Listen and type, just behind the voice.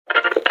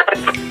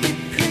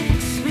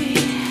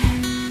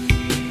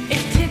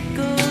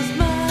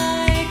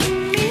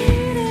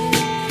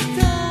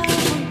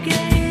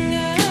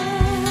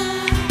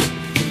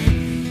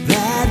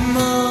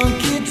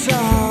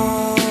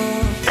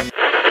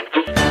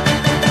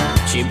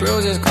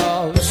Bruises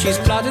close, she's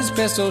blooded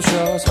pistol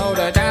shows, hold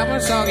her down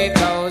when soggy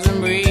clothes and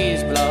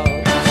breeze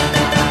blows.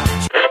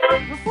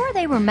 Before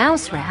they were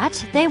Mouse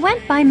Rat, they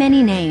went by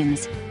many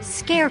names.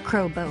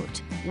 Scarecrow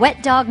Boat,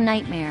 Wet Dog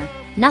Nightmare,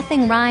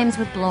 Nothing Rhymes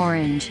with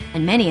Blorange,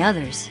 and many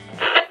others.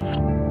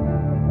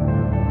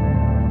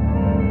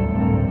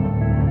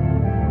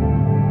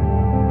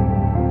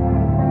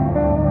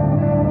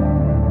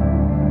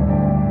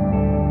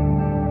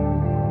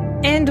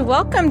 And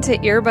welcome to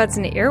Earbuds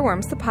and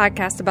Earworms, the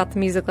podcast about the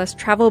music less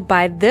traveled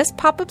by this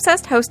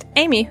pop-obsessed host,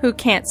 Amy, who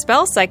can't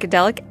spell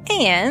psychedelic,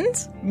 and...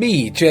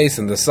 me,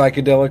 Jason, the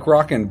psychedelic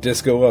rock and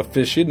disco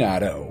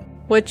aficionado.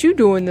 What you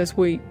doing this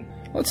week?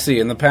 Let's see,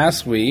 in the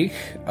past week,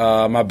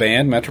 my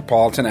band,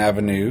 Metropolitan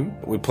Avenue,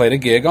 we played a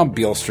gig on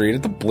Beale Street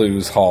at the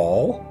Blues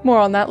Hall. More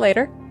on that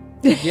later.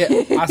 Yeah,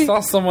 I saw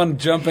someone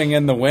jumping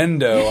in the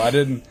window. I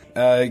didn't...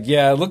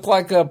 it looked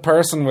like a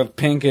person with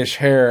pinkish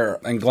hair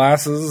and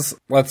glasses.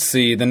 Let's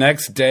see, the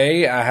next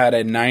day I had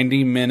a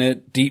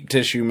 90-minute deep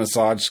tissue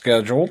massage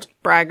scheduled.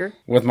 Bragger.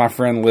 With my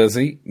friend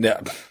Lizzie.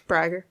 Yeah.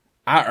 Bragger.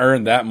 I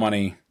earned that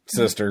money,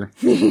 sister.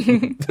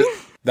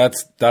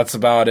 That's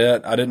about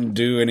it. I didn't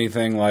do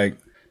anything like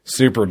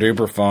super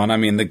duper fun. I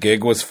mean, the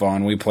gig was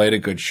fun. We played a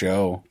good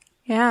show.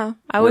 Yeah.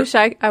 I wish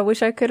I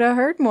could have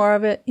heard more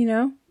of it, you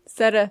know?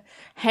 Instead of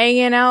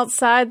hanging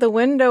outside the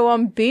window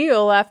on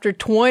Beale after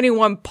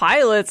 21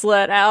 Pilots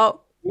let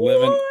out.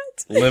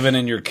 Living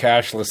in your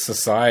cashless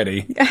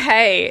society.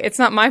 Hey, it's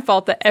not my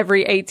fault that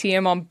every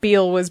ATM on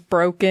Beale was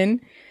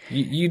broken.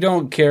 You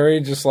don't carry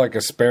just like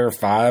a spare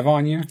 $5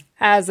 on you?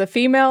 As a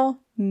female,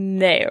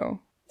 no.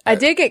 I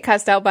did get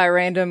cussed out by a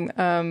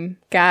random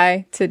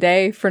guy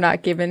today for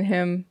not giving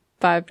him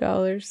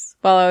 $5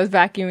 while I was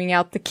vacuuming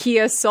out the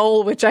Kia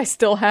Soul, which I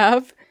still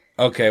have.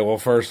 Okay, well,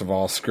 first of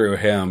all, screw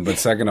him. But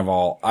second of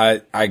all,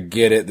 I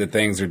get it that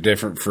things are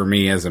different for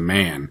me as a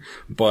man.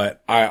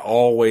 But I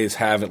always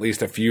have at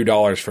least a few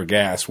dollars for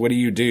gas. What do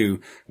you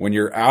do when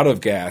you're out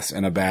of gas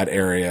in a bad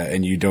area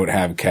and you don't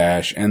have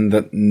cash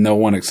and no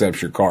one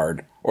accepts your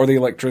card or the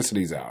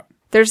electricity's out?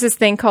 There's this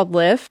thing called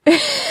Lyft.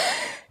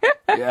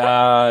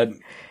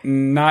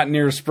 Not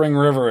near Spring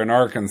River in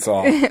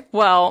Arkansas.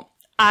 Well,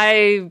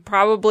 I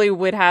probably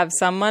would have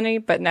some money,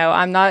 but no,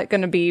 I'm not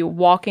going to be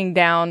walking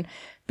down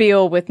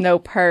Beale with no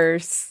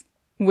purse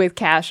with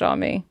cash on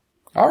me.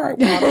 All right.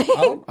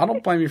 Well, I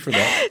don't blame you for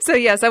that. So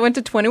yes, I went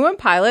to 21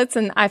 Pilots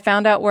and I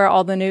found out where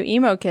all the new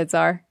emo kids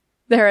are.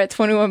 They're at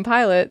 21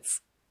 Pilots.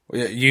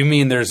 You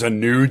mean there's a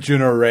new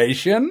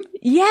generation?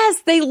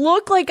 Yes, they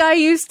look like I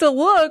used to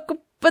look,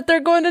 but they're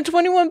going to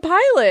 21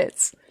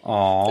 Pilots.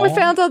 Aww. I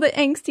found all the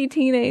angsty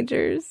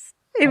teenagers.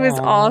 It was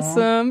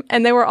awesome.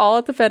 And they were all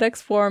at the FedEx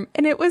Forum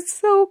and it was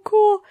so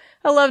cool.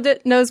 I loved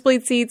it.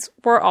 Nosebleed seats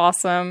were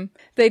awesome.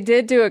 They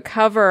did do a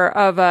cover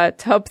of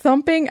Tub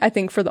Thumping, I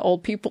think, for the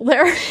old people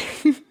there.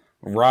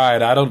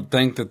 Right. I don't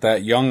think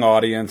that young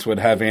audience would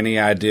have any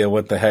idea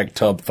what the heck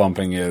Tub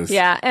Thumping is.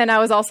 Yeah. And I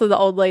was also the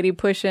old lady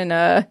pushing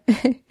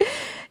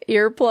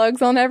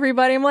earplugs on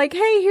everybody. I'm like,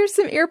 hey, here's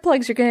some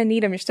earplugs. You're going to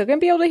need them. You're still going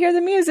to be able to hear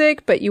the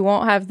music, but you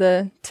won't have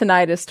the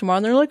tinnitus tomorrow.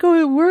 And they're like,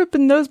 oh, we're up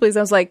in nosebleeds.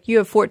 I was like, you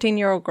have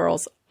 14-year-old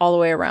girls all the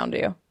way around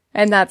you.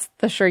 And that's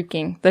the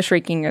shrieking. The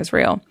shrieking is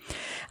real.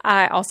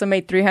 I also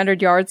made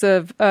 300 yards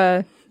of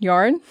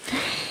yarn.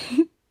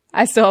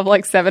 I still have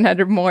like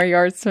 700 more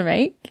yards to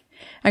make.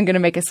 I'm going to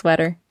make a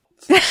sweater.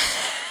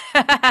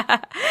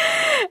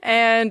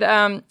 And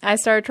I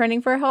started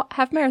training for a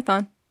half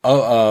marathon.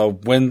 Oh,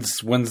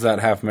 when's that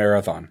half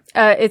marathon?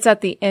 It's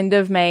at the end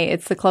of May.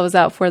 It's the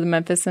closeout for the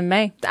Memphis in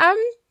May. I'm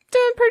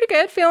doing pretty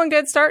good, feeling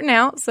good starting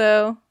out.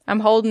 So I'm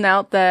holding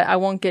out that I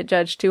won't get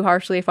judged too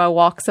harshly if I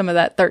walk some of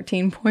that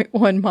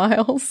 13.1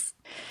 miles.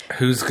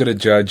 Who's going to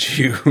judge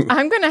you?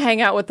 I'm going to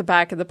hang out with the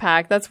back of the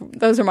pack.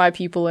 Those are my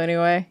people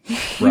anyway.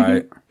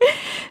 Right.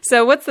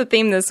 So what's the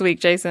theme this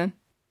week, Jason?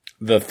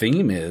 The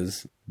theme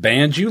is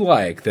bands you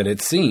like that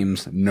it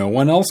seems no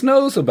one else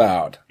knows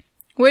about.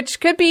 Which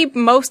could be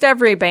most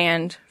every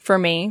band for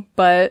me,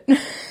 but...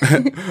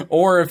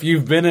 Or if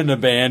you've been in a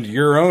band,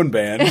 your own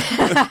band.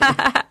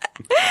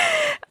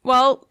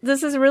 Well,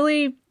 this is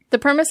really... The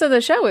premise of the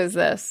show is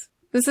this.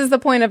 This is the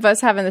point of us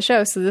having the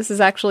show, so this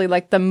is actually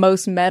like the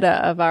most meta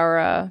of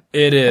our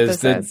It is.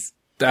 episodes.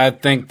 I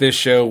think this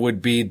show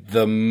would be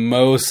the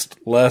most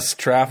less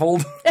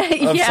traveled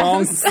of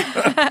songs.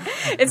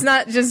 It's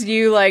not just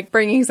you like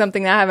bringing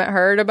something that I haven't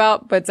heard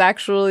about, but it's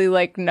actually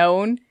like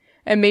known.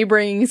 And me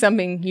bringing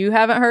something you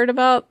haven't heard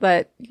about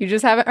that you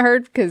just haven't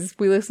heard because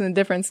we listen to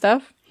different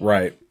stuff.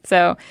 Right.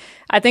 So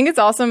I think it's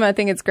awesome. I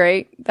think it's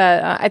great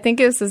that I think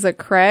this is a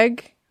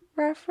Craig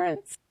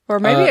reference. Or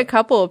maybe a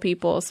couple of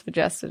people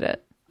suggested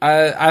it.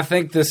 I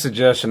think this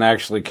suggestion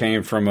actually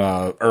came from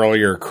a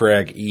earlier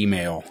Craig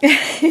email.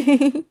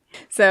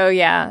 So,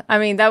 yeah. I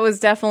mean, that was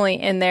definitely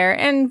in there.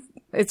 And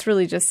It's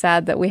really just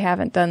sad that we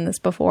haven't done this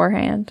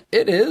beforehand.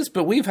 It is,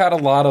 but we've had a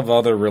lot of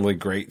other really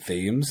great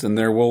themes, and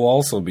there will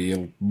also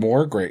be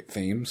more great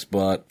themes,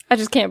 but... I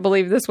just can't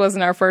believe this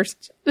wasn't our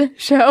first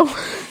show.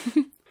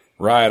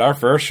 Right, our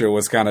first show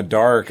was kind of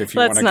dark if you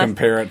want to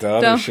compare it to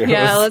other shows.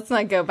 Yeah, let's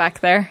not go back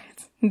there.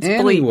 It's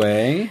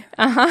anyway.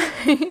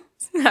 Bleak.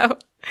 So,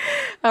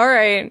 all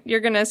right,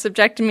 you're going to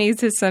subject me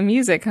to some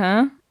music,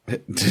 huh?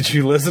 Did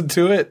you listen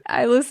to it?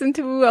 I listened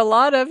to a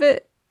lot of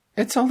it.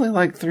 It's only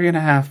like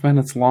 3.5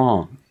 minutes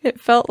long. It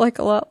felt like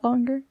a lot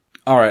longer.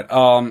 All right.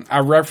 I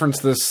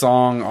referenced this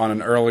song on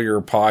an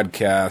earlier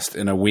podcast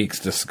in a week's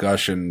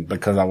discussion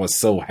because I was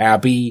so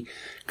happy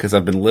because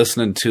I've been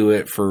listening to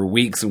it for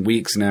weeks and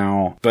weeks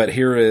now. But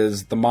here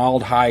is the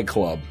Mild High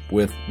Club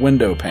with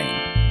Window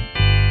Pane.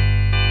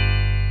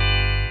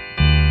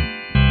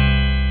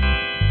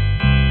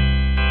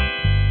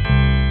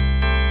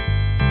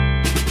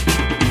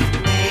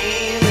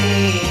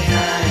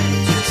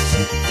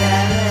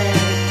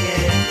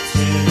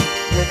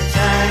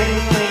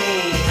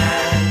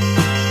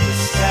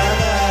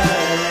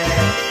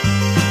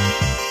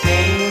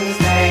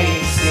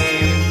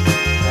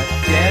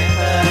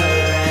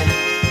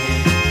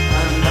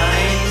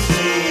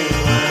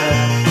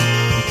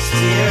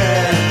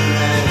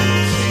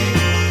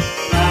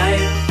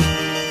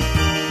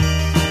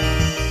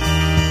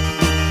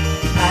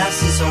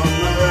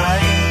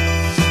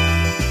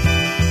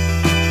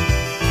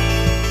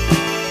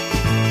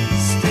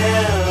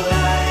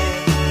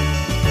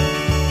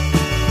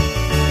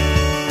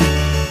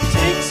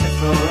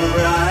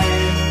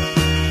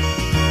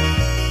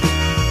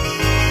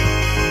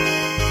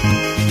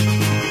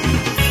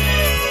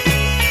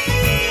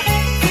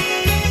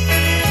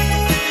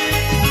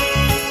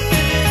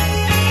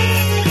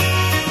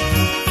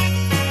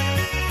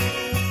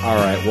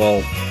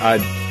 Well, I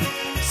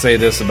say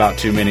this about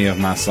too many of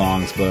my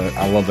songs, but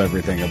I love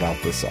everything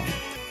about this song.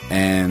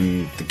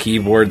 And the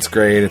keyboard's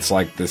great. It's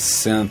like this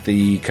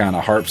synthy kind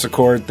of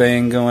harpsichord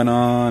thing going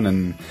on,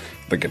 and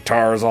the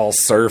guitar's all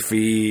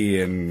surfy,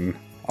 and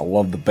I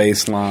love the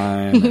bass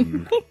line.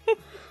 And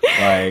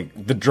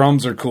like the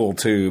drums are cool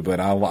too, but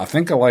I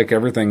think I like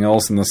everything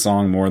else in the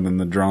song more than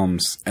the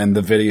drums. And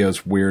the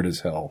video's weird as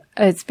hell.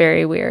 It's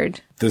very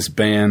weird. This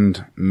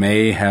band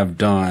may have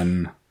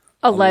done...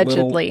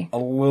 Allegedly. A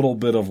little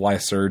bit of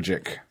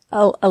lysergic.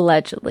 Oh,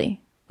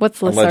 allegedly. What's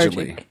lysergic?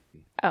 Allegedly.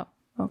 Oh,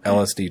 okay.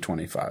 LSD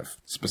 25,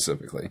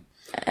 specifically.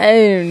 I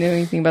don't know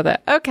anything about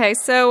that. Okay,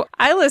 so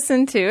I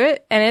listened to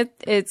it, and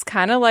it's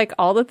kind of like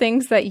all the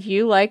things that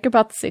you like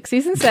about the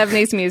 60s and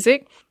 70s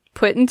music,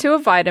 put into a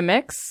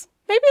Vitamix.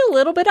 Maybe a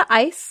little bit of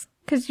ice,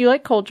 because you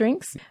like cold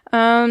drinks.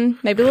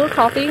 Maybe a little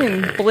coffee,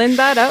 and blend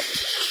that up.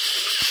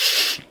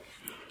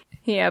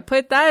 Yeah,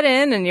 put that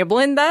in and you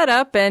blend that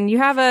up and you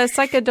have a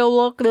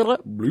psychedelic,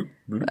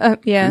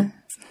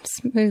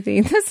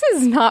 smoothie. This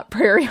is not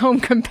Prairie Home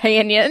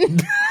Companion.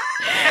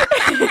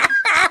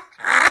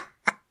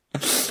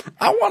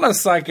 I want a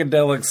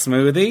psychedelic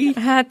smoothie.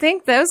 I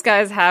think those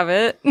guys have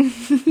it.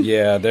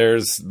 Yeah,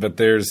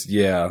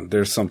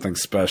 there's something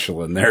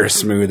special in their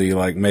smoothie,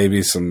 like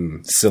maybe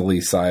some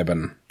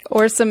psilocybin.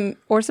 Or some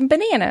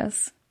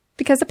bananas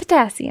because of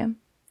potassium.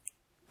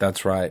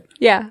 That's right.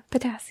 Yeah,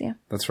 potassium.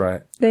 That's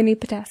right. They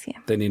need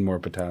potassium. They need more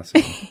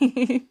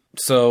potassium.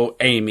 So,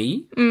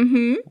 Amy,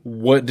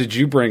 what did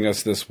you bring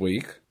us this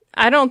week?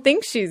 I don't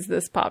think she's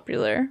this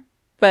popular,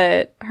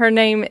 but her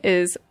name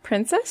is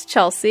Princess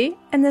Chelsea,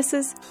 and this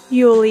is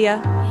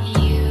Yulia.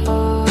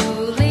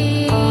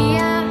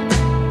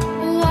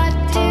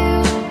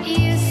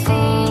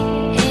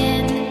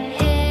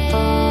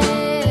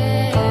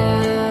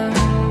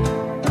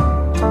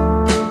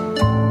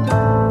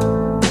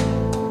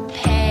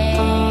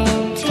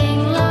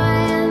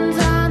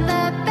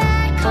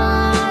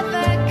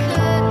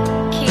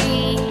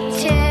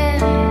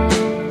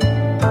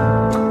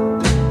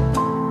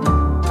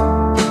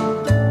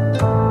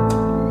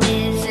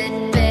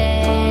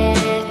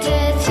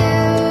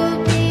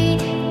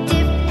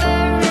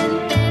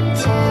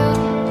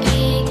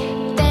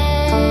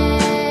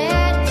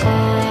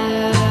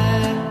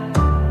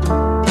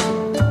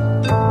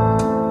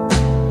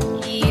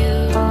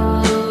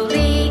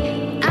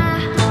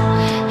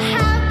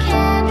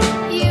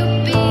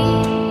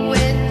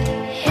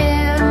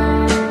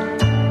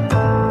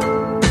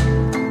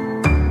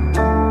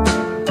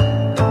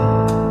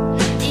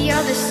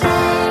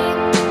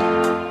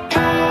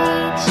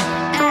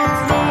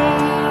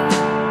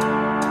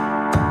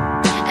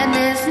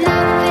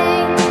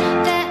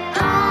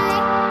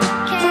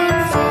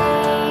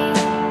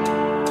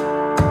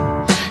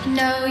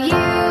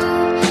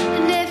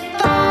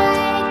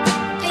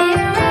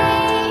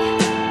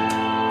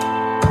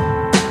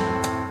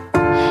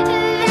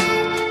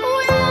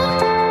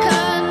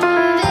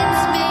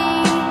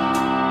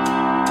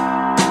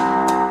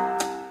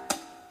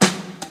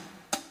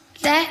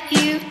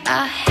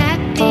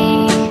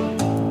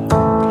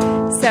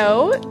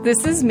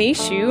 This is me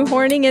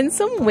shoehorning in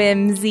some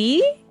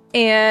whimsy,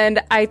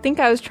 and I think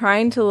I was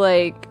trying to,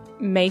 like,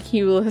 make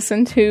you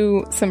listen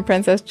to some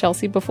Princess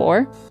Chelsea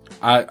before.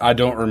 I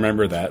don't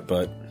remember that,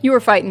 but You were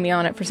fighting me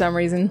on it for some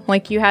reason.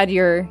 Like you had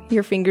your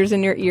fingers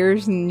in your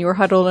ears and you were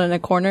huddled in a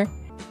corner.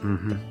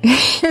 Mm-hmm.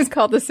 It's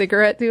called the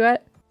cigarette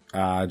duet.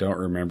 I don't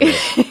remember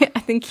it. I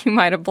think you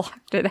might have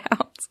blocked it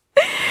out.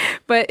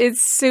 But it's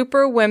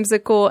super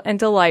whimsical and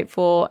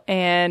delightful,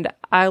 and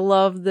I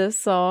love this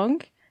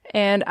song.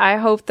 And I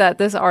hope that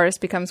this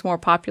artist becomes more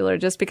popular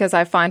just because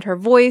I find her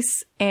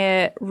voice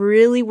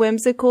really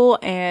whimsical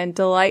and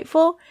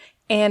delightful.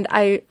 And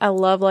I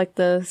love like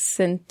the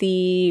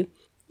synthy,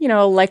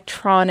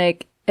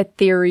 electronic,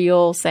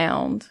 ethereal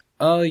sound.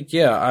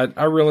 Yeah,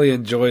 I really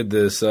enjoyed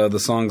this. The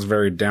song's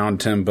very down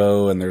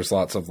tempo and there's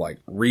lots of like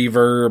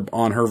reverb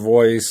on her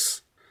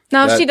voice.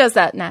 No, she does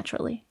that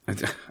naturally.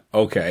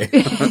 Okay.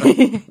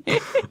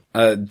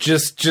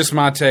 Just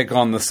my take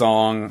on the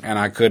song, and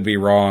I could be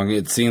wrong.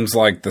 It seems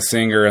like the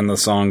singer in the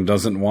song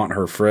doesn't want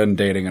her friend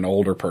dating an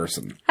older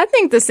person. I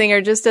think the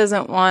singer just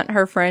doesn't want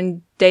her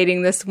friend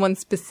dating this one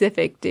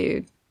specific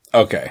dude.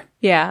 Okay.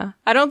 Yeah.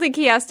 I don't think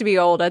he has to be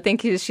old. I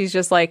think she's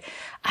just like,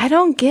 I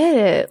don't get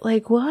it.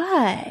 Like,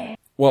 why?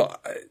 Well,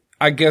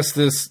 I guess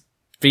this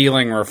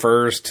feeling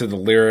refers to the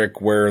lyric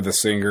where the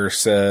singer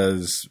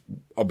says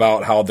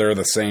about how they're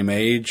the same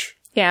age.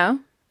 Yeah.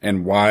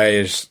 And why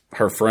is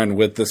her friend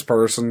with this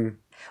person?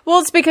 Well,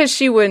 it's because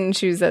she wouldn't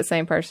choose that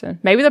same person.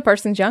 Maybe the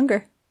person's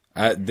younger.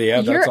 Yeah,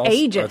 You're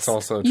ageist. That's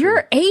also true.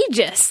 You're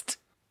ageist.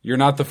 You're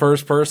not the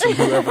first person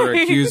who ever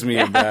accused me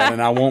of that,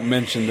 and I won't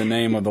mention the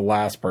name of the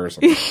last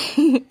person.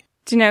 Do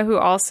you know who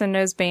also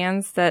knows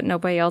bands that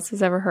nobody else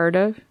has ever heard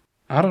of?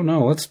 I don't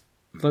know.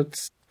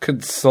 Let's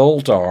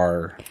consult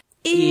our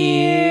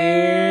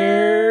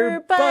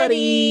ear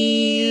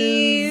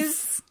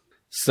buddies.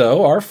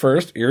 So our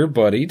first ear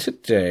buddy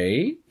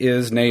today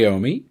is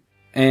Naomi,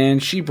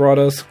 and she brought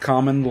us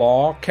Common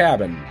Law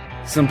Cabin,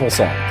 Simple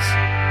Songs.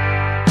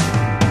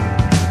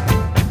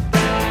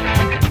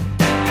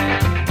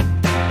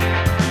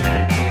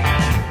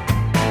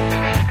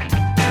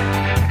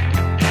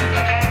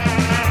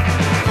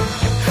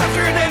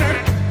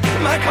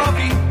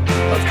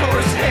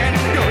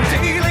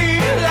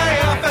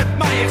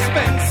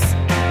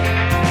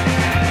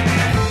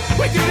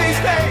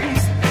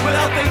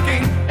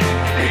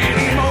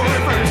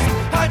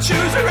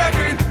 Choose a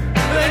record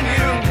than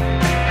you.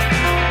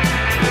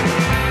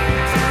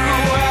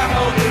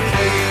 Throughout the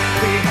day,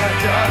 we have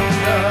done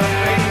the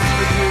things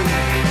for you.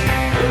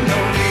 No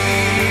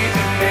need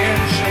to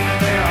mention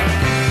them,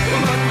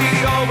 but we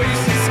always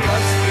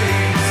discuss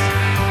these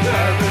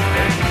other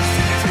things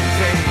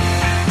today.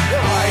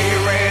 I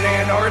read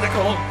an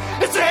article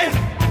that said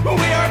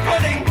we are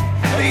putting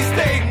these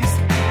things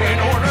in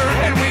order,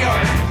 and we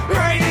are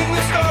writing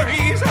the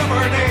stories of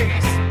our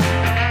days.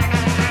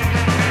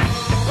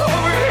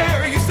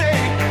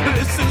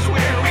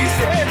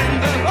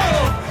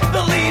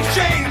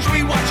 Change,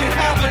 we watch it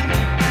happen.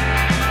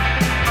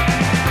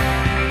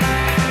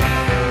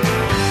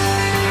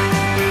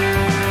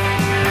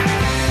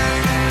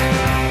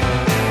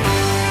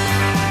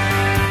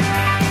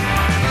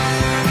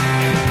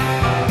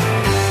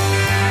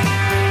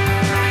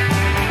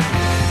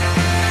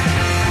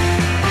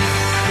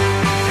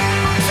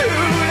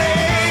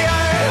 Today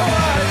I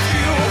watch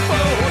you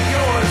fold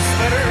your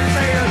sweaters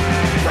and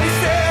place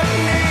them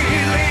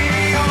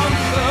neatly on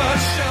the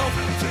shelf.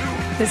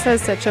 This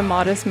has such a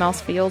Modest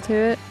Mouse feel to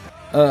it.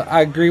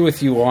 I agree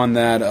with you on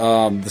that.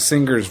 The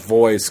singer's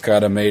voice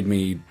kind of made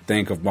me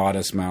think of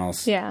Modest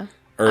Mouse. Yeah.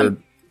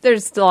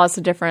 There's lots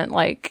of different,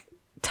 like,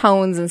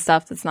 tones and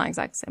stuff that's not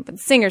exactly the same, but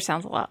the singer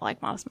sounds a lot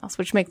like Modest Mouse,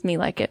 which makes me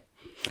like it.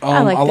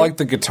 I like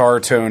the guitar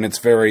tone. It's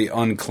very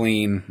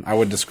unclean. I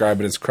would describe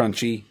it as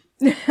crunchy.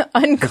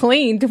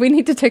 Unclean? Do we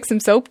need to take some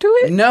soap to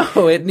it?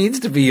 No, it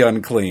needs to be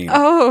unclean.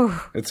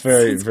 Oh. It's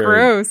very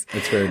gross.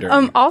 It's very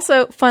dirty.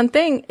 Also, fun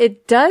thing,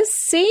 it does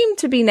seem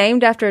to be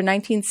named after a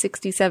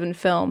 1967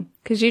 film.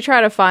 Because you try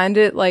to find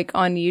it, like,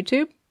 on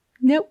YouTube.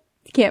 Nope.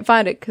 You can't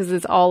find it because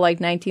it's all, like,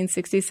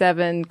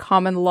 1967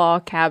 common law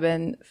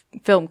cabin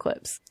film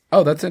clips.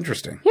 Oh, that's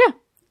interesting. Yeah.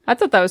 I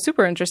thought that was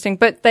super interesting.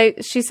 But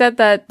she said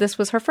that this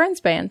was her friend's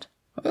band.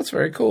 Oh, that's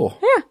very cool.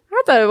 Yeah,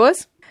 I thought it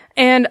was.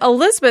 And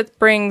Elizabeth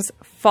brings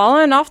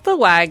Fallen Off the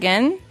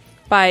Wagon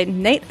by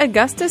Nate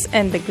Augustus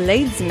and the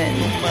Gladesmen.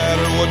 No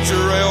matter what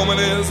your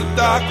ailment is, the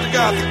doctor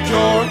got the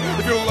cure.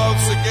 If you're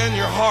lovesick and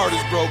your heart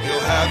is broke,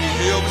 he'll have you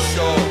healed for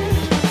sure.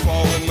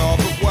 Falling off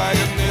the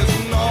wagon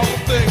isn't all the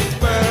things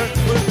bad,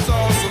 but it's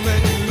awesome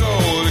that you know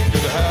it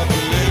could happen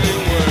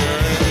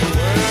anywhere. It could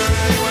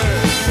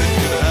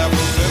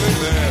happen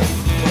anywhere.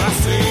 When I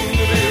seem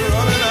to be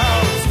running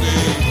out of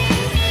steam,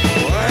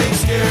 well, I ain't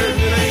scared,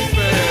 it ain't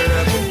fair.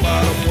 At the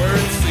bottom where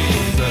it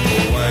seems that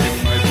the wagon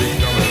might be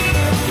coming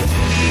after me.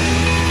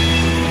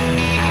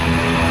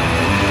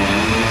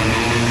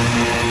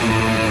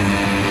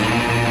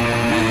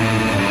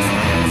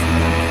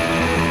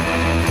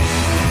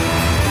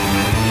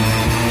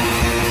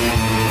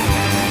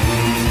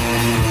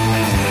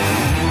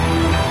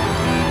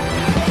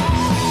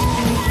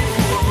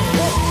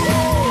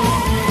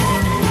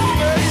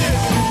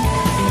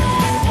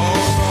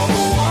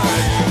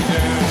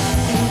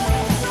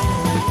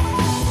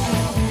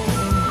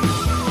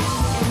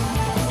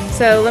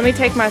 So let me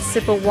take my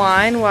sip of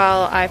wine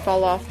while I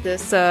fall off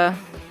this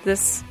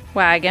this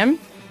wagon.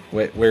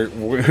 Wait,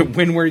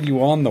 when were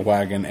you on the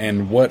wagon,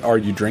 and what are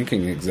you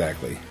drinking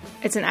exactly?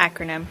 It's an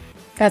acronym.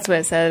 That's what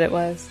it said it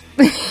was.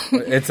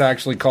 It's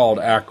actually called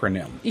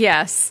acronym.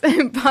 Yes,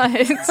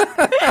 but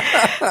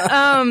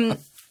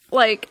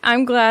like,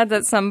 I'm glad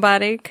that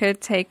somebody could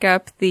take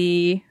up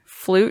the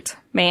flute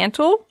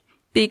mantle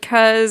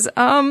because,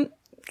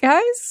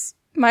 guys,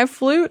 my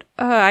flute,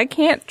 I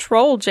can't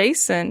troll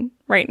Jason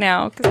right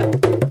now.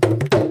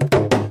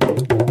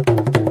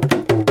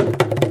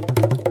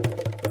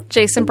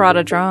 Jason brought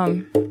a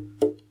drum.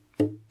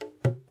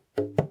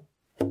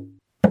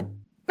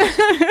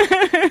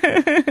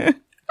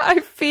 I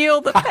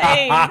feel the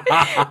pain.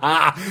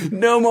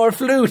 No more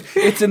flute.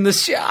 It's in the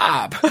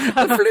shop.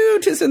 The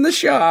flute is in the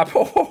shop.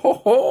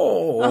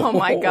 Oh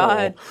my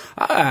God.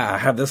 I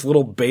have this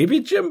little baby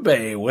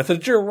djembe with a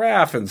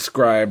giraffe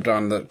inscribed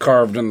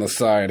carved on the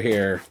side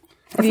here.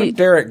 I think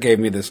Derek gave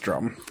me this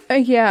drum.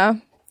 Yeah.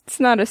 It's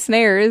not a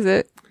snare, is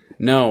it?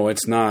 No,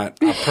 it's not.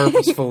 I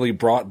purposefully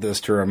brought this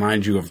to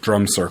remind you of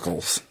drum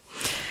circles.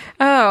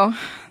 Oh,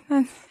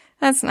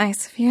 that's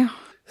nice of you.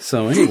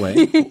 So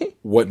anyway,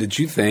 what did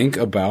you think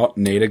about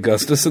Nate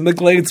Augustus and the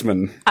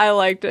Gladesmen? I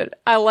liked it.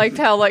 I liked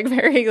how, like,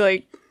 very,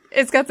 like,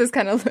 it's got this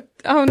kind of,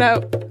 oh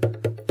no.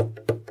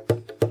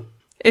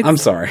 I'm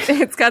sorry.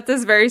 It's got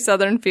this very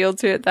southern feel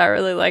to it that I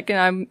really like,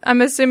 and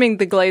I'm assuming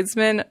the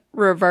Gladesmen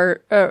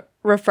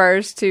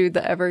refers to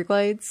the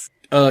Everglades.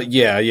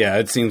 Yeah,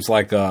 it seems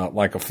like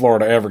a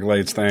Florida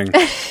Everglades thing.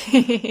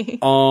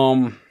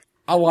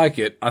 I like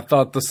it. I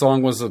thought the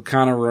song was a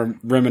kind of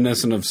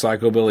reminiscent of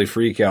Psychobilly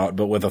Freakout,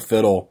 but with a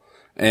fiddle.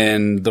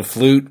 And the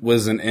flute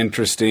was an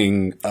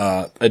interesting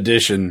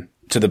addition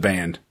to the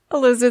band.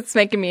 Elizabeth's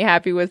making me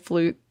happy with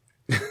flute.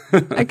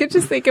 I could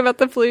just think about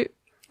the flute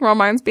while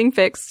mine's being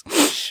fixed.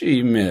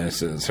 She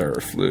misses her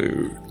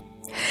flute.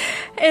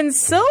 And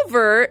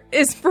Silver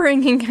is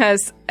bringing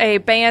us a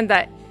band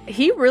that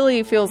he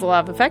really feels a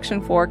lot of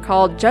affection for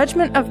called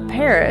Judgment of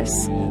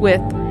Paris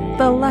with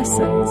The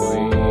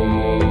Lessons.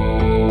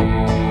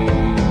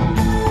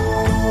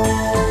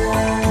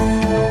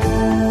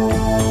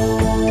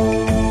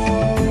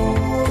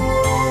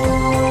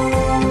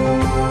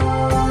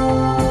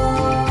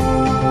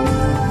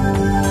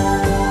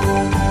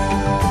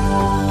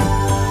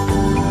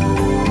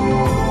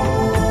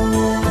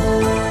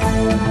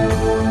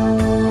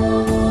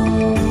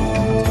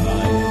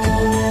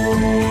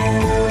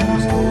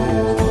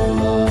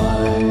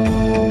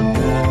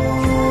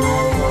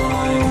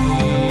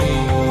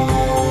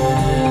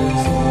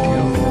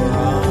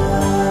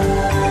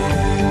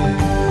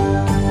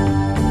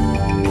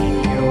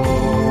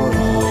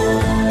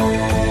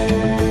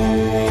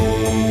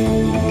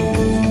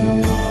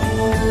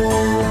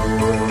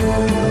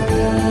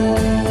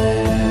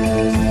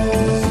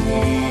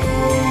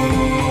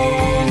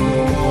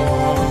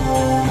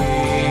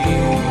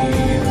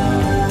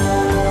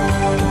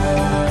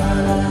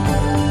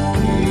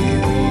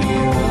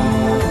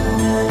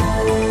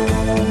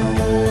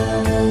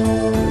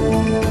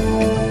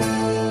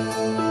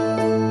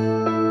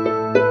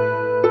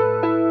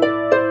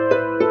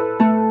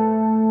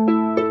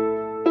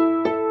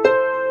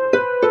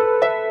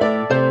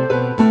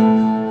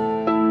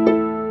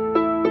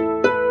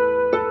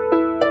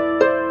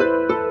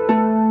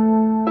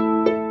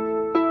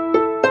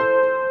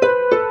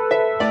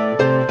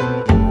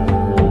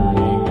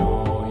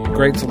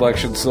 Great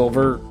selection,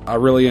 Silver. I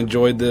really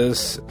enjoyed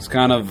this. It's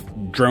kind of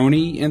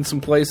droney in some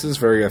places,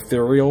 very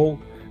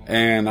ethereal,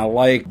 and I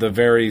like the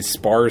very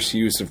sparse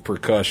use of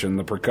percussion.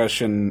 The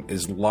percussion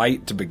is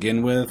light to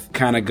begin with,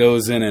 kind of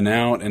goes in and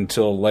out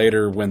until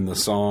later when the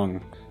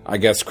song, I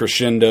guess,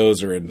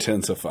 crescendos or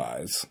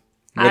intensifies.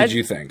 What did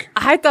you think?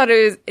 I thought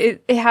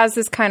it has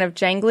this kind of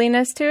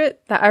jangliness to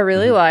it that I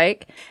really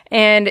like,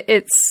 and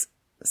it's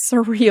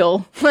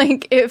surreal.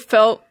 Like, it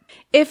felt,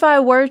 if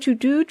I were to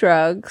do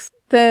drugs,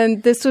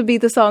 then this would be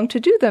the song to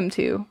do them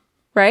to,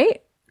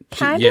 right?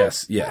 Kind of?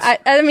 Yes.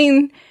 I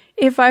mean,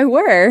 if I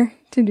were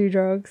to do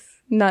drugs,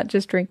 not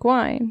just drink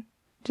wine.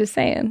 Just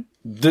saying.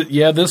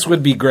 This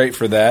would be great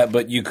for that,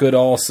 but you could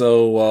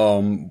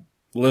also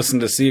listen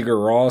to Sigur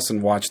Rós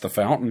and watch The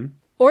Fountain.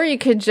 Or you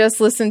could just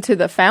listen to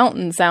the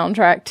Fountain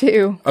soundtrack,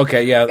 too.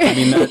 Okay, yeah, I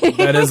mean,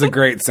 that is a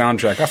great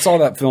soundtrack. I saw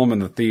that film in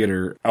the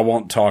theater. I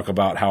won't talk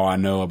about how I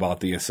know about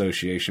the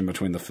association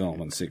between the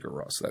film and Sigur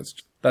Rós.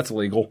 That's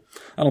illegal.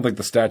 I don't think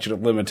the statute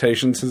of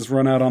limitations has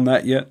run out on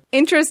that yet.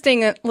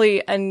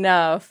 Interestingly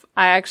enough,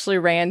 I actually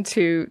ran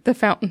to the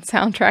Fountain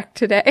soundtrack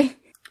today.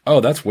 Oh,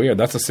 that's weird.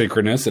 That's a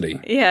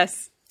synchronicity.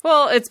 Yes.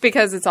 Well, it's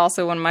because it's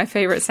also one of my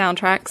favorite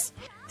soundtracks.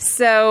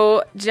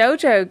 So,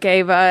 JoJo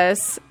gave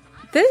us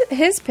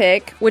his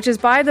pick, which is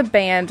by the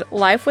band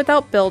Life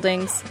Without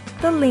Buildings,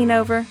 The Lean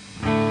Over.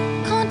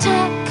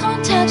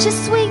 Contact,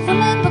 just sweet,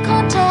 remember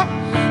contact.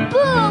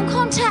 Boom,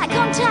 contact,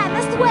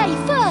 that's the way.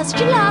 First,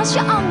 you last,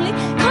 you only.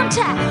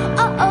 Contact,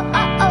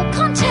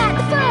 contact,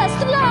 the first,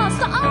 the last,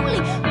 the only.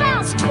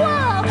 Bounce, twirl,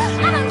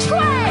 I don't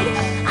trade,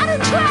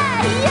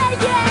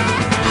 yeah.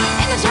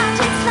 In the time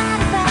to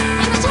excite about,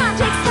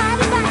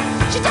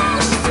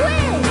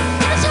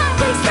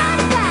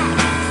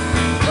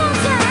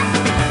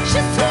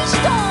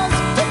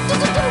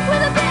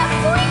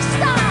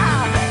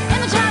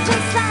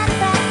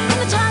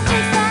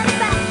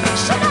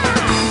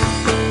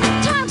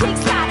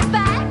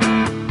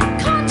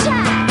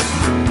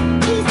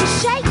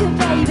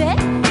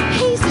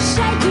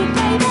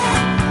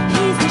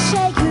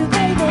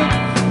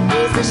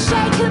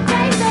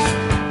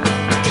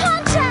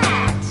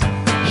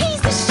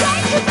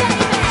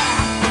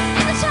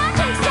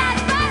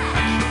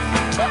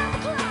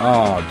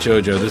 Oh,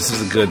 JoJo, this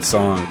is a good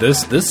song.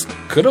 This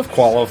could have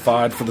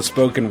qualified for the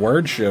spoken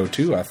word show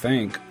too, I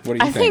think. What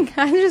do you think?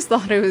 I just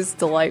thought it was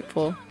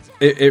delightful.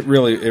 It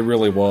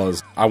really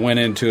was. I went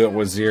into it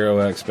with zero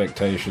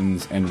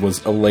expectations and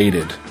was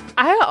elated.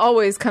 I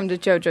always come to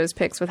JoJo's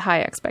picks with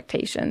high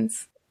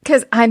expectations.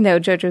 Because I know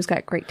JoJo's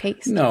got great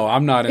taste. No,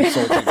 I'm not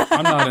insulting.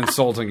 I'm not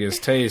insulting his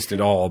taste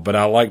at all. But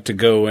I like to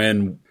go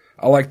in.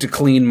 I like to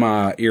clean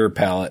my ear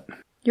palate.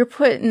 You're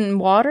putting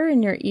water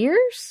in your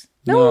ears?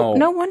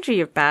 No wonder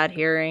you have bad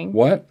hearing.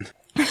 What?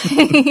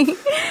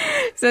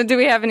 So, do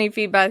we have any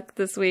feedback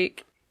this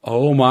week?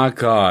 Oh my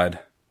God,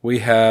 we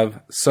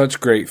have such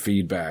great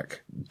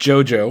feedback.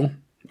 JoJo,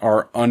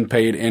 our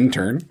unpaid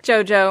intern.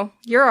 JoJo,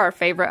 you're our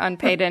favorite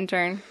unpaid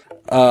intern.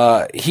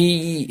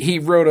 He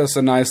wrote us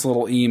a nice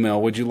little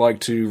email. Would you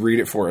like to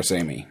read it for us,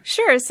 Amy?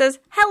 Sure. It says,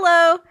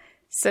 "Hello.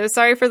 So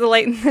sorry for the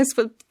lateness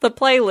with the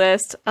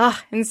playlist.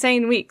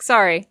 Insane week.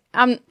 Sorry.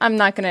 I'm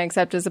not going to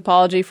accept his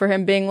apology for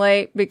him being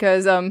late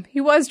because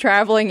he was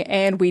traveling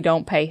and we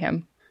don't pay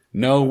him."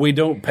 No, we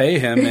don't pay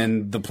him,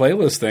 and the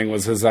playlist thing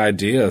was his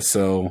idea,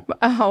 so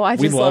I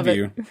just we love it.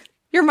 you.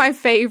 You're my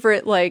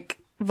favorite,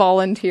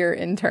 volunteer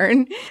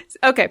intern.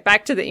 Okay,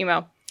 back to the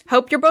email.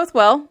 Hope you're both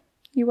well.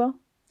 You well?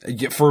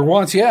 For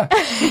once, yeah.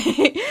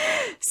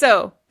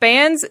 So,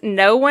 bands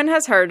no one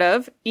has heard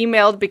of,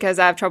 emailed because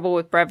I have trouble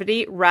with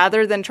brevity,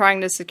 rather than trying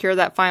to secure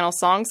that final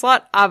song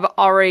slot, I've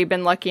already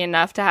been lucky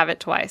enough to have it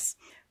twice.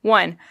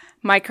 1.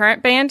 My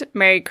current band,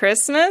 Merry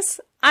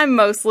Christmas. I'm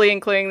mostly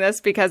including this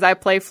because I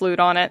play flute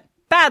on it.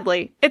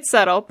 Badly. It's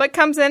subtle, but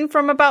comes in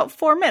from about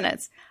 4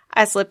 minutes.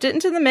 I slipped it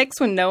into the mix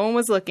when no one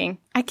was looking.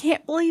 I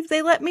can't believe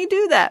they let me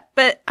do that,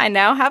 but I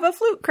now have a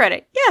flute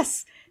credit.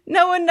 Yes!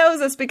 No one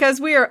knows us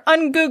because we are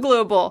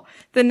ungoogleable.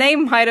 The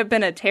name might have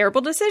been a terrible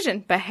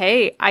decision, but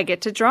hey, I get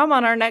to drum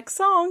on our next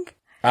song.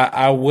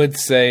 I would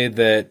say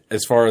that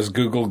as far as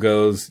Google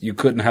goes, you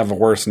couldn't have a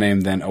worse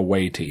name than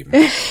Away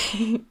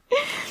Team.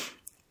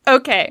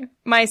 Okay,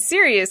 my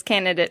serious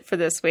candidate for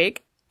this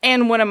week,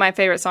 and one of my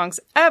favorite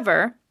songs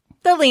ever,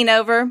 The Lean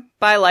Over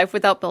by Life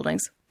Without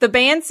Buildings. The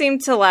band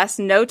seemed to last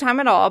no time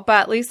at all,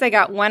 but at least they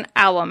got one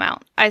album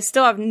out. I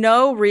still have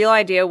no real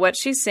idea what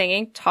she's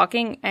singing,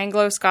 talking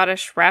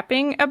Anglo-Scottish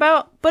rapping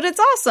about, but it's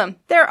awesome.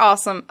 They're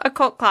awesome. A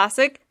cult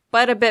classic,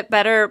 but a bit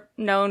better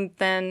known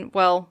than,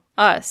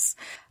 us.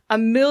 A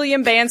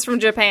million bands from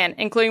Japan,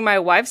 including my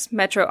wife's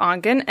Metro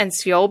Ongen and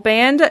Seoul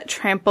band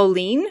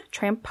Trampoline?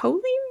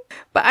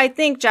 But I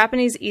think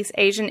Japanese East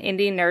Asian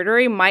indie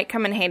nerdery might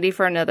come in handy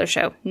for another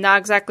show. Not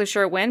exactly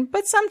sure when,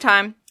 but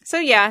sometime. So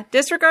yeah,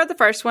 disregard the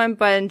first one,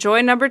 but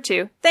enjoy number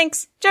 2.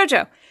 Thanks,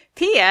 JoJo.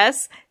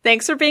 P.S.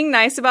 Thanks for being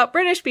nice about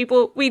British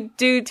people. We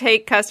do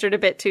take custard a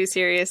bit too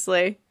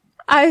seriously.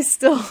 I'm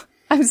still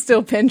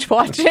binge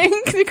watching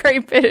the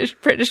Great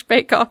British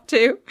Bake Off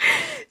too.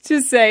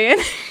 Just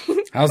saying.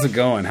 How's it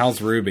going?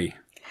 How's Ruby?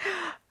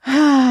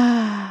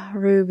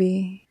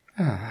 Ruby.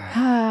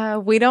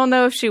 We don't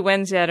know if she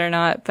wins yet or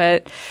not,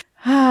 but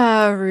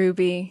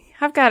Ruby.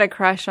 I've got a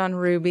crush on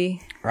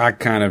Ruby. I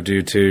kind of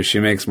do too.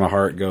 She makes my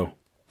heart go.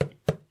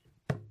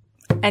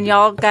 And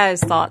y'all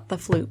guys thought the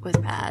flute was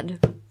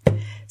bad.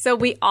 So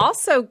we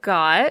also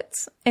got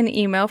an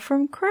email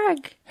from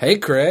Craig. Hey,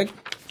 Craig.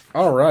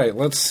 All right,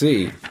 let's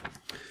see.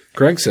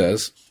 Craig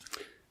says,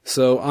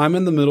 so I'm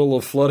in the middle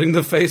of flooding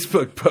the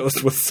Facebook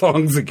post with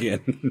songs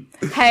again.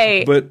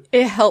 Hey, but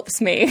it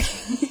helps me.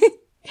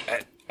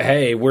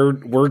 Hey,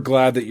 we're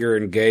glad that you're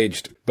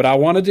engaged. But I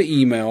wanted to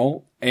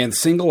email and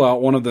single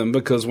out one of them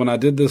because when I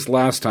did this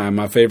last time,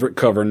 my favorite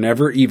cover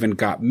never even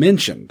got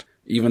mentioned,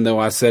 even though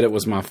I said it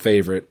was my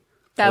favorite.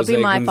 That would be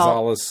my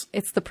fault.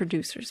 It's the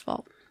producer's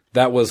fault.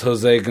 That was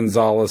Jose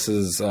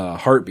Gonzalez's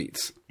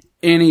Heartbeats.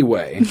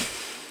 Anyway,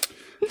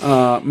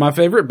 my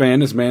favorite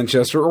band is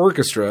Manchester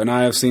Orchestra, and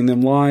I have seen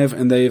them live,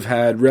 and they've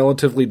had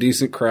relatively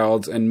decent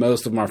crowds, and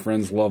most of my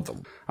friends love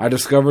them. I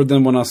discovered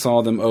them when I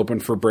saw them open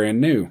for Brand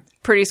New.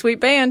 Pretty sweet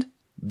band.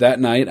 That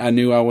night, I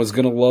knew I was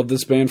going to love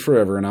this band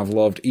forever, and I've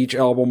loved each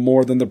album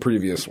more than the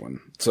previous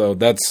one. So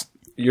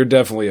you're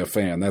definitely a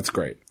fan. That's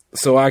great.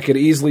 So I could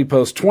easily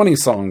post 20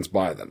 songs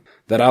by them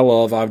that I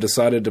love. I've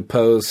decided to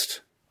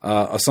post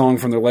a song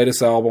from their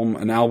latest album,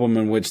 an album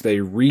in which they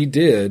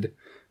redid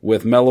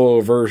with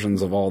mellow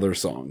versions of all their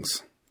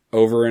songs.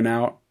 Over and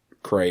out,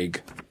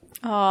 Craig.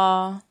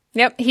 Aw.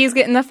 Yep, he's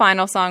getting the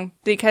final song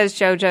because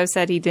JoJo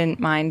said he didn't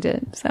mind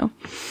it. So,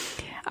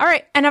 all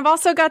right, and I've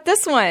also got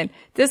this one.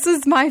 This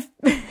is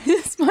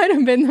this might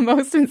have been the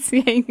most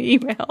insane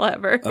email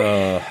ever.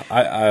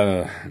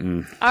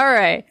 All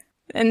right.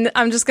 And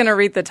I'm just going to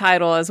read the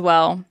title as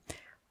well.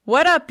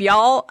 What up,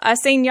 y'all? I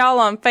seen y'all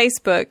on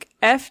Facebook.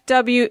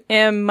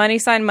 FWM money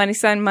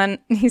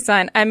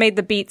sign. I made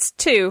the beats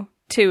too.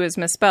 2 is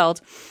misspelled.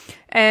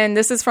 And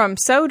this is from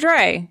So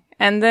Dre.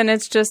 And then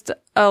it's just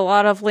a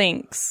lot of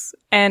links.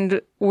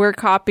 And we're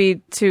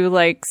copied to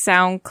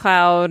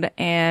SoundCloud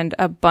and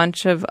a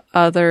bunch of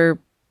other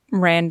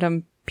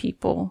random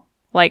people.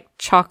 Like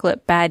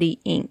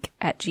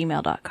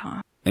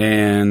chocolatebaddie@gmail.com.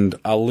 and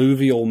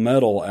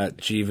alluvialmetal at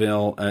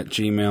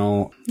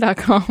gmail.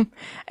 .com.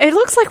 It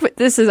looks like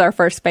this is our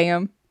first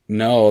spam.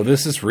 No,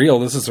 this is real.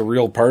 This is a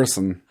real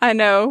person. I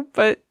know,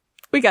 but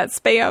we got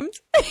spammed.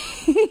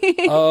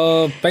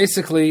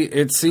 Basically,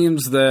 it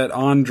seems that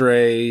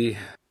Andre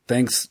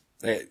thinks...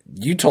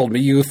 You told me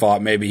you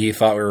thought maybe he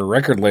thought we were a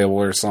record label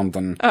or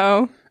something.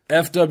 Oh.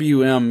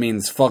 FWM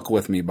means fuck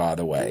with me, by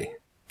the way.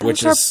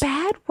 Those are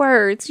bad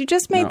words. You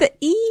just made the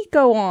E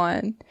go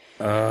on.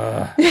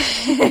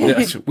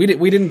 Yes, we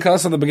didn't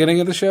cuss on the beginning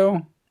of the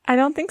show? I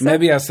don't think so.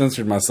 Maybe I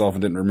censored myself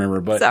and didn't remember,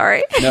 but...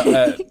 Sorry.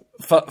 No,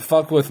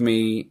 fuck with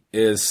me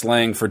is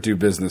slang for do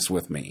business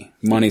with me.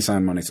 Money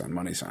sign, money sign,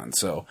 money sign.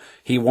 So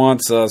he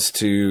wants us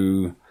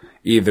to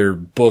either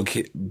book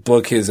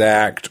his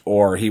act,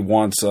 or he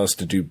wants us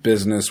to do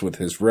business with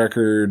his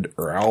record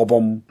or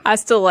album. I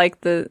still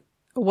like the,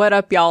 what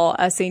up, y'all?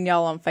 I seen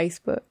y'all on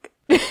Facebook.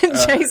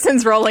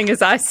 Jason's rolling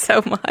his eyes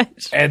so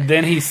much. And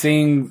then he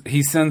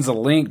sends a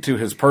link to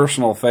his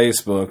personal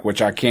Facebook,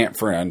 which I can't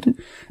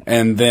friend,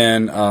 and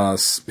then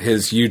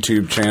his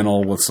YouTube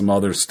channel with some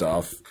other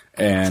stuff.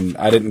 And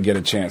I didn't get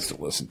a chance to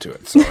listen to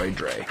it. Sorry,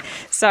 Dre.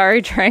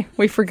 Sorry, Dre.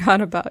 We forgot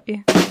about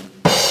you.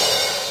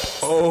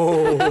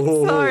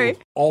 Oh. Sorry.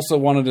 Also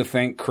wanted to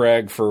thank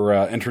Craig for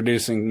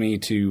introducing me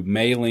to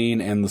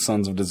Maylene and the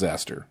Sons of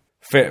Disaster.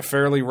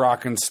 Fairly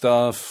rockin'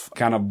 stuff,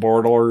 kind of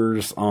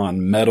borders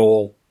on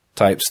metal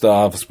type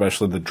stuff,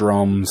 especially the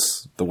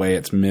drums, the way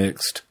it's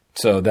mixed.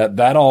 So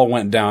that all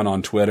went down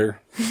on Twitter.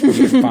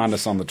 You can find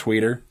us on the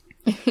Tweeter.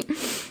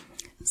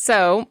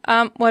 So,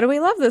 what do we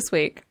love this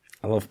week?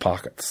 I love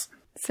pockets.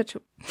 Such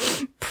a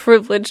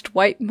privileged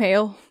white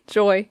male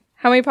joy.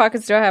 How many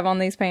pockets do I have on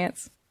these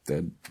pants?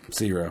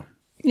 0.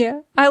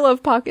 Yeah, I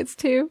love pockets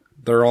too.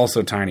 They're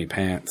also tiny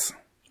pants.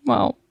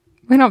 Well,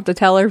 we don't have to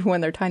tell everyone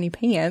they're tiny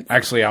pants.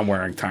 Actually, I'm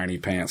wearing tiny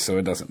pants, so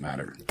it doesn't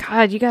matter.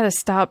 God, you gotta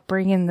stop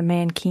bringing the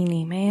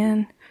mankini,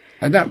 man.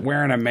 I'm not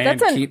wearing a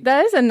mankini.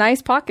 That is a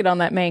nice pocket on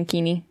that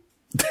mankini.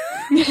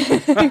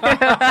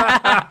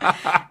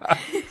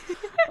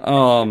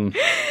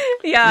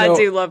 Yeah, no. I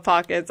do love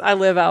pockets. I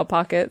live out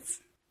pockets.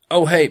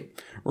 Oh, hey,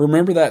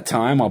 remember that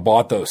time I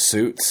bought those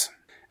suits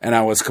and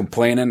I was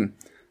complaining?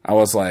 I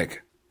was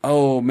like,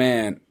 oh,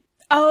 man.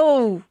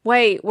 Oh,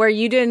 wait, where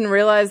you didn't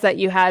realize that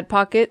you had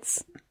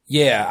pockets?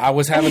 Yeah, I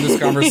was having this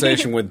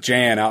conversation with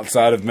Jan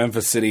outside of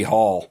Memphis City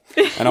Hall.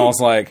 And I was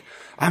like,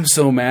 I'm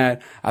so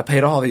mad. I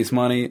paid all this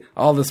money.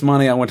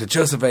 I went to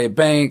Joseph A.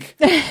 Bank,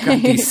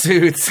 got these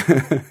suits.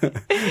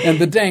 And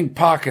the dang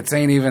pockets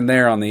ain't even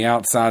there on the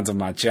outsides of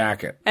my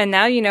jacket. And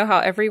now you know how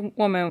every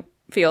woman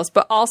feels.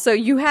 But also,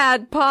 you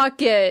had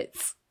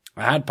pockets.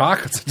 I had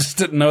pockets. I just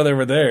didn't know they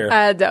were there.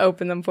 I had to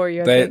open them for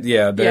you.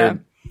 They're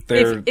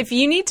If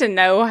you need to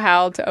know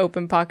how to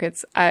open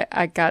pockets,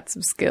 I got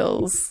some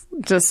skills.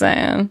 Just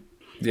saying.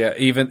 Yeah,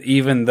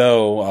 even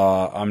though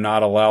I'm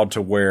not allowed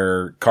to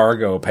wear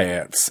cargo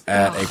pants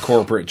at a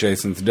corporate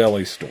Jason's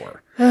Deli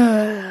store.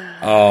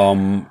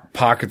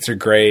 Pockets are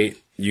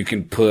great. You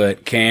can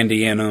put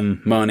candy in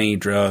them, money,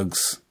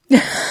 drugs, a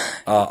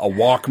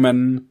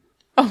Walkman.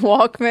 A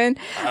Walkman.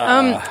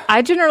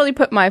 I generally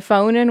put my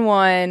phone in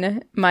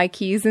one, my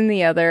keys in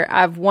the other.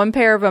 I have one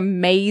pair of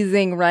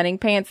amazing running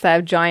pants that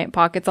have giant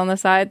pockets on the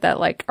side that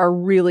like are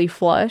really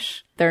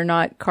flush. They're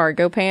not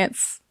cargo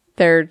pants.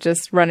 They're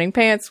just running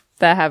pants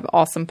that have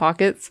awesome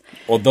pockets.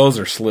 Well, those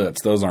are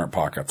slits. Those aren't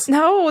pockets.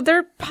 No,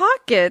 they're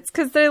pockets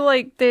because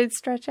they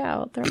stretch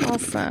out. They're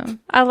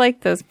awesome. I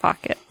like those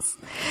pockets.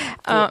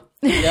 Yeah,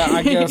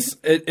 I guess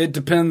it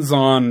depends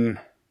on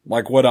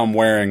like what I'm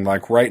wearing.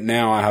 Like right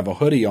now I have a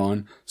hoodie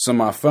on, so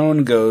my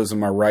phone goes in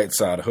my right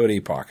side hoodie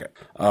pocket.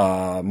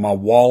 My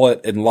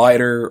wallet and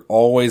lighter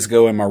always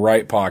go in my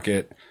right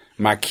pocket.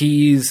 My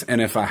keys,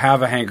 and if I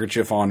have a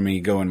handkerchief on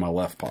me, go in my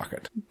left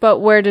pocket. But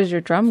where does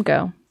your drum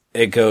go?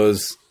 It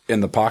goes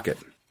in the pocket.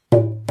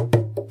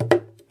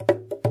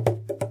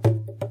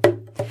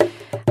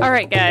 All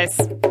right, guys.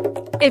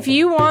 If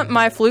you want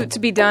my flute to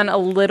be done a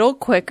little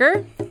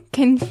quicker,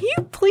 can you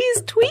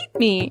please tweet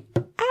me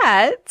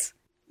at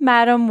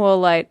Madam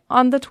Woolite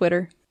on the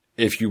Twitter?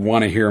 If you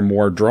want to hear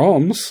more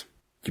drums,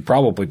 you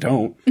probably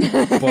don't,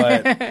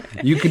 but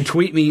you can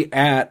tweet me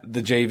at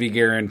the JV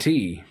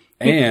Guarantee.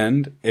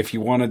 And if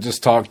you want to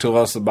just talk to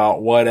us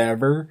about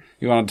whatever,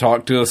 you want to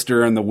talk to us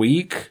during the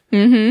week,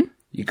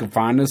 you can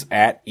find us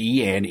at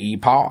ENE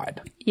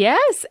Pod.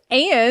 Yes,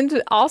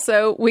 and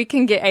also we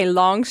can get a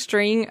long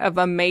string of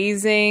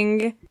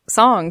amazing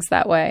songs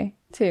that way,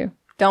 too.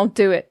 Don't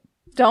do it.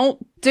 Don't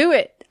do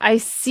it. I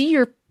see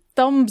your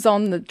thumbs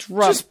on the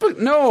drum.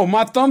 No,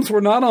 my thumbs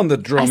were not on the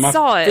drum. I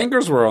saw it. My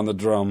fingers were on the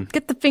drum.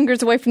 Get the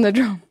fingers away from the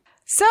drum.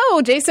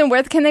 So, Jason,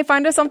 where can they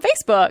find us on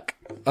Facebook?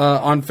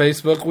 On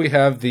Facebook, we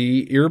have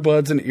the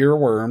Earbuds and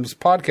Earworms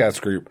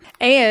podcast group.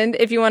 And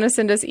if you want to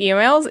send us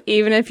emails,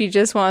 even if you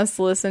just want us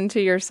to listen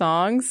to your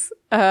songs,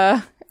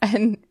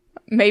 and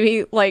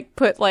maybe like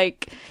put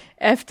like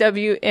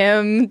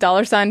FWM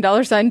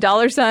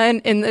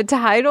 $$ in the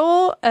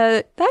title,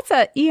 that's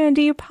at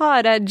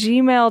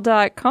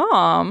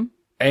endpod@gmail.com.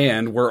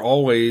 And we're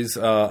always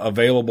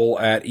available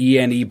at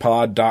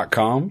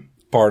enepod.com,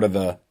 part of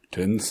the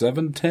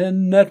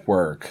 10710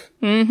 network.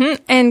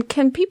 Mm-hmm. And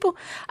can people,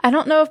 I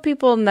don't know if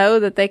people know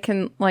that they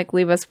can like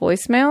leave us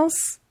voicemails.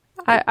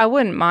 I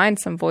wouldn't mind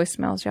some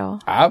voicemails, y'all.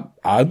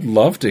 I'd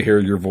love to hear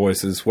your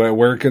voices.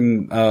 Where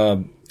can,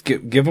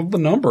 give them the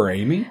number,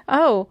 Amy.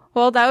 Oh,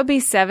 well, that would be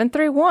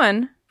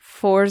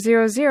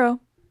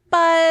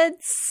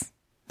 731-400-BUDS.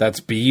 That's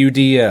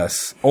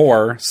BUDS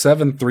or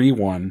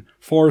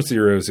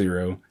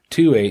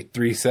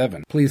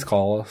 731-400-2837. Please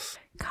call us.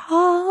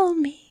 Call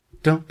me.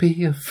 Don't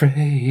be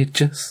afraid,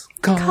 just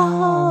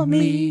call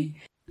me.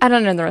 I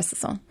don't know the rest of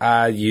the song.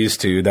 I used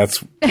to.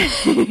 That's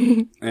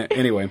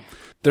anyway.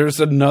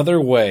 There's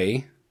another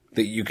way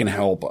that you can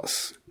help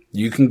us.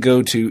 You can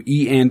go to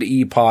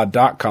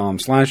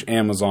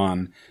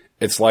enepod.com/Amazon.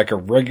 It's like a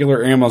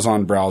regular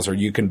Amazon browser.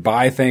 You can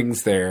buy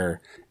things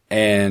there,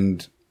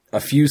 and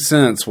a few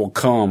cents will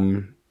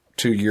come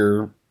to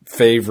your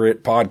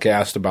favorite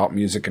podcast about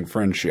music and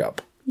friendship.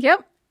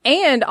 Yep.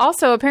 And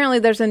also, apparently,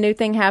 there's a new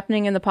thing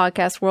happening in the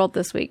podcast world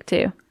this week,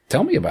 too.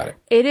 Tell me about it.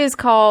 It is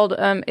called,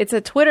 it's a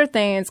Twitter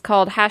thing. It's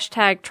called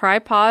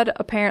 #Tripod.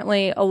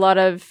 Apparently, a lot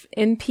of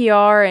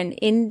NPR and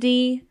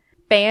indie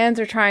bands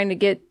are trying to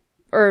get,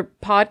 or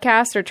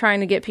podcasts are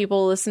trying to get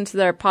people to listen to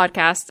their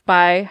podcasts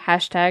by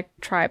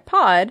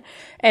 #Tripod.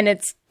 And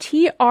it's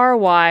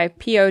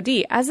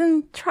TRYPOD, as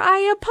in try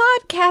a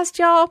podcast,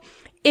 y'all.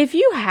 If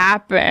you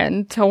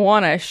happen to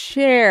want to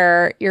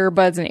share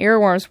earbuds and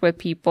earworms with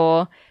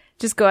people,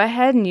 just go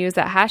ahead and use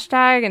that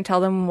hashtag and tell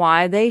them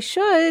why they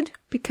should,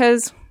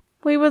 because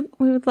we would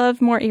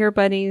love more ear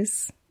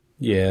buddies.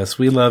 Yes,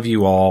 we love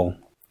you all,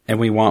 and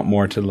we want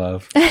more to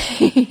love.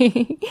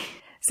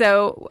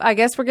 So I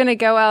guess we're going to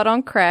go out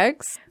on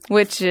Craig's,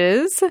 which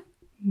is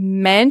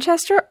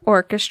Manchester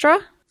Orchestra.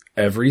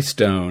 Every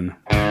Stone.